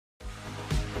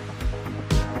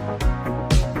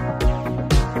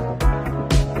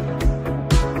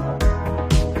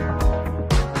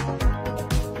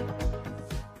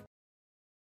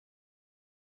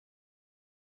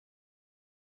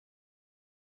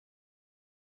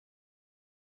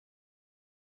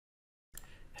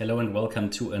Hello and welcome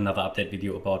to another update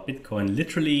video about Bitcoin.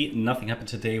 Literally nothing happened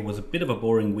today. It was a bit of a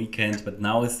boring weekend, but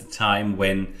now is the time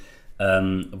when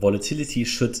volatility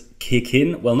should kick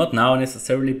in. Well, not now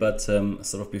necessarily, but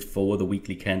sort of before the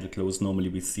weekly candle close. Normally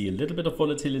we see a little bit of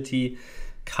volatility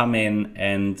come in,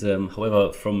 and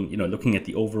however, from looking at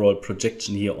the overall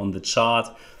projection here on the chart,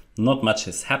 not much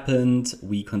has happened.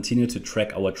 We continue to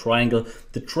track our triangle.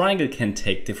 The triangle can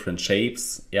take different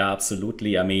shapes. Yeah,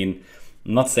 absolutely. I mean,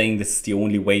 I'm not saying this is the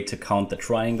only way to count the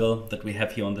triangle that we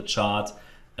have here on the chart.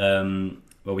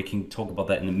 Well, we can talk about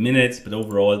that in a minute, but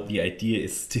overall the idea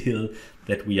is still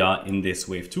that we are in this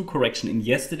wave 2 correction. In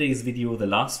yesterday's video, the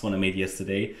last one I made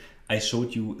yesterday, I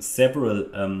showed you several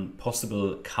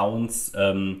possible counts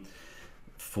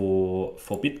for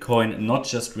Bitcoin, not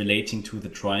just relating to the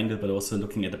triangle, but also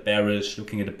looking at a bearish,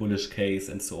 looking at a bullish case,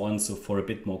 and so on. So for a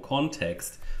bit more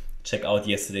context, check out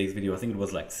yesterday's video. I think it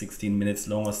was like 16 minutes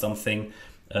long or something.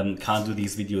 Can't do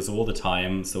these videos all the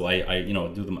time, so I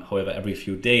do them, however, every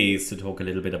few days to talk a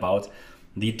little bit about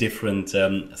the different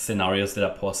scenarios that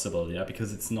are possible. Yeah,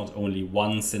 because it's not only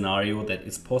one scenario that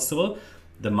is possible.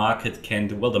 The market can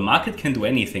do, well, the market can do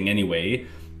anything anyway.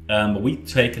 We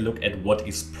take a look at what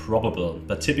is probable,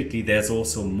 but typically there's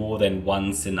also more than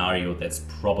one scenario that's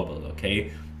probable.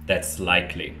 Okay, that's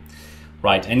likely.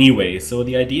 Right, anyway, so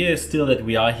the idea is still that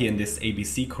we are here in this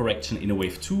ABC correction in a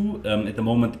wave 2. At the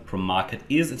moment, the market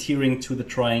is adhering to the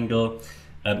triangle.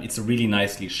 It's a really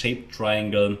nicely shaped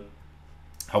triangle.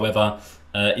 However,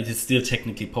 it is still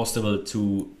technically possible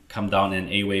to come down in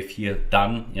an A wave here,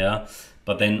 done, yeah,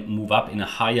 but then move up in a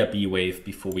higher B wave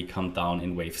before we come down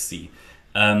in wave C.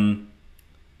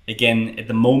 Again, at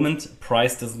the moment,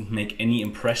 price doesn't make any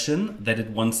impression that it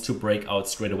wants to break out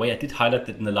straight away. I did highlight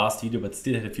that in the last video, but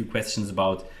still had a few questions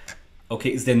about,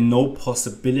 okay, is there no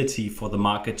possibility for the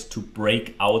market to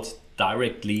break out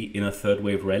directly in a third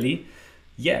wave rally?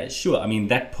 Yeah, sure. I mean,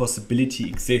 that possibility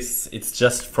exists. It's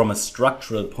just from a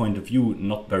structural point of view,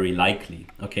 not very likely.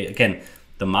 Okay, again,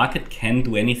 the market can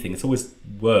do anything. It's always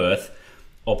worth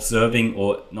observing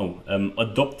or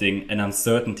adopting an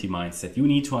uncertainty mindset. You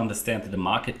need to understand that the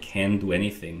market can do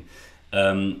anything.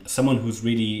 Someone who's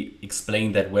really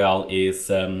explained that well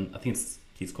is, I think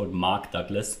he's called Mark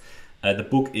Douglas. The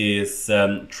book is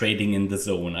Trading in the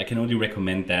Zone. I can only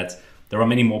recommend that. There are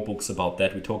many more books about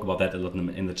that. We talk about that a lot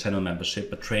in the channel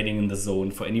membership, but Trading in the Zone,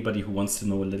 for anybody who wants to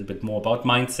know a little bit more about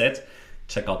mindset,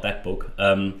 check out that book.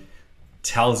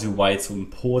 Tells you why it's so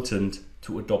important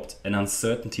to adopt an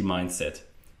uncertainty mindset.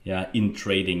 Yeah, in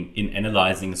trading, in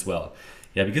analyzing as well.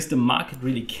 Yeah, because the market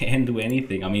really can do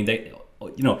anything. I mean, it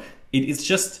is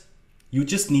just, you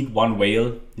just need one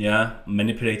whale, yeah,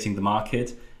 manipulating the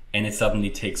market, and it suddenly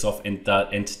takes off and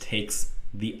takes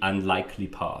the unlikely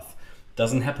path.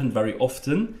 Doesn't happen very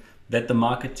often that the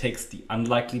market takes the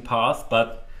unlikely path,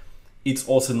 but it's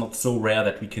also not so rare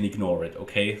that we can ignore it.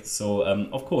 Okay, so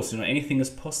of course, anything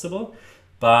is possible,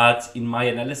 but in my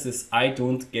analysis, I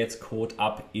don't get caught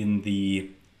up in the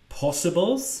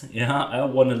possibles. Yeah, I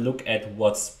want to look at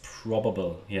what's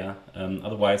probable. Yeah,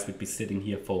 otherwise we'd be sitting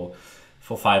here for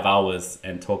 5 hours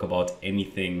and talk about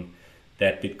anything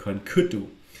that Bitcoin could do.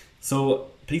 So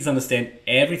please understand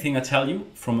everything I tell you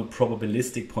from a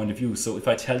probabilistic point of view. So if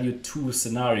I tell you 2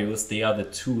 scenarios, they are the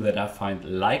 2 that I find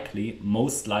likely,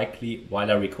 most likely, while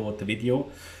I record the video.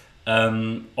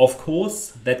 Of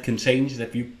course, that can change,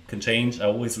 that view can change. I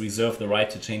always reserve the right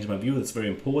to change my view. That's very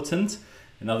important.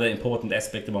 Another important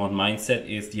aspect about mindset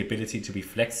is the ability to be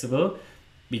flexible,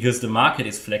 because the market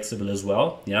is flexible as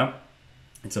well. Yeah,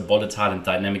 it's a volatile and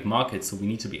dynamic market, so we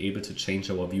need to be able to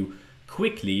change our view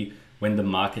quickly when the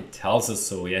market tells us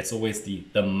so. Yeah, it's always the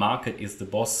market is the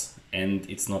boss and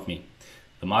it's not me.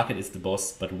 The market is the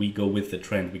boss, but we go with the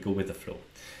trend, we go with the flow.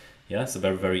 Yeah, so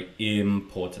very, very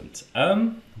important.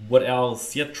 What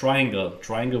else? Yeah,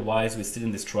 triangle wise, we're still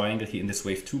in this triangle here in this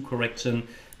wave 2 correction.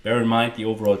 Bear in mind, the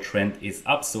overall trend is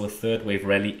up, so a third wave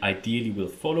rally ideally will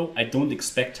follow. I don't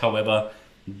expect, however,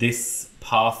 this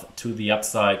path to the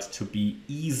upside to be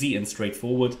easy and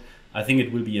straightforward. I think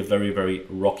it will be a very, very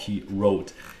rocky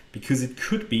road, because it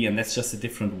could be, and that's just a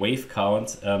different wave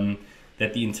count,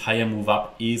 that the entire move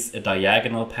up is a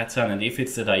diagonal pattern. And if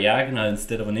it's a diagonal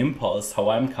instead of an impulse, how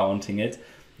I'm counting it,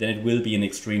 then it will be an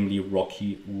extremely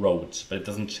rocky road. But it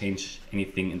doesn't change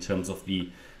anything in terms of the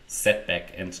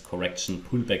setback and correction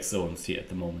pullback zones here at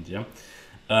the moment. Yeah,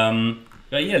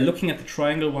 but yeah, looking at the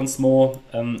triangle once more,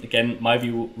 again, my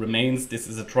view remains this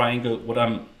is a triangle. What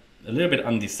I'm a little bit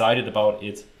undecided about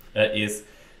it is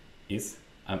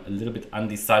I'm a little bit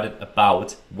undecided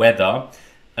about whether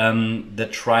the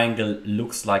triangle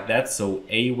looks like that. So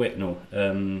A wave, no,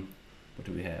 what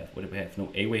do we have? No,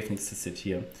 A wave needs to sit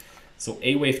here. So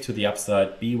A wave to the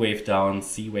upside, B wave down,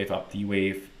 C wave up, D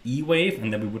wave, E wave,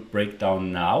 and then we would break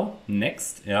down now,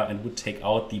 next, yeah, and would take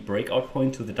out the breakout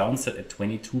point to the downside at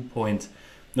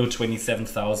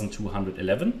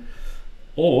 27,211.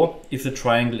 Or if the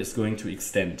triangle is going to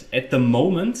extend. At the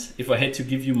moment, if I had to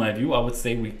give you my view, I would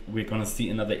say we're going to see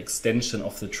another extension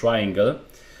of the triangle.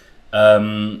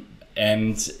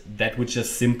 And that would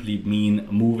just simply mean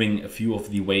moving a few of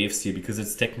the waves here, because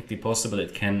it's technically possible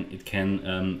it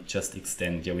can just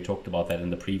extend. Yeah, we talked about that in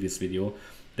the previous video,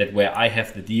 that where I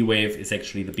have the D wave is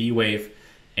actually the B wave,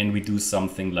 and we do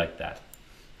something like that.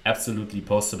 Absolutely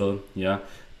possible, yeah.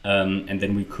 And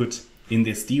then we could, in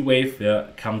this D wave,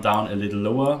 come down a little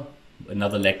lower,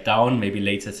 another leg down, maybe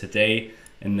later today,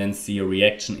 and then see a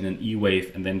reaction in an E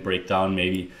wave, and then break down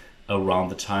maybe around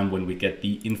the time when we get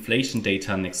the inflation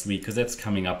data next week, because that's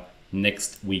coming up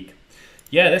next week.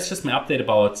 Yeah, that's just my update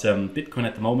about Bitcoin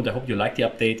at the moment. I hope you liked the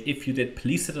update. If you did,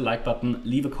 please hit the like button,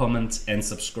 leave a comment and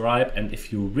subscribe. And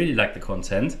if you really like the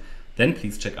content, then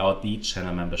please check out the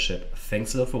channel membership.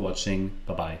 Thanks a lot for watching.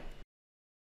 Bye-bye.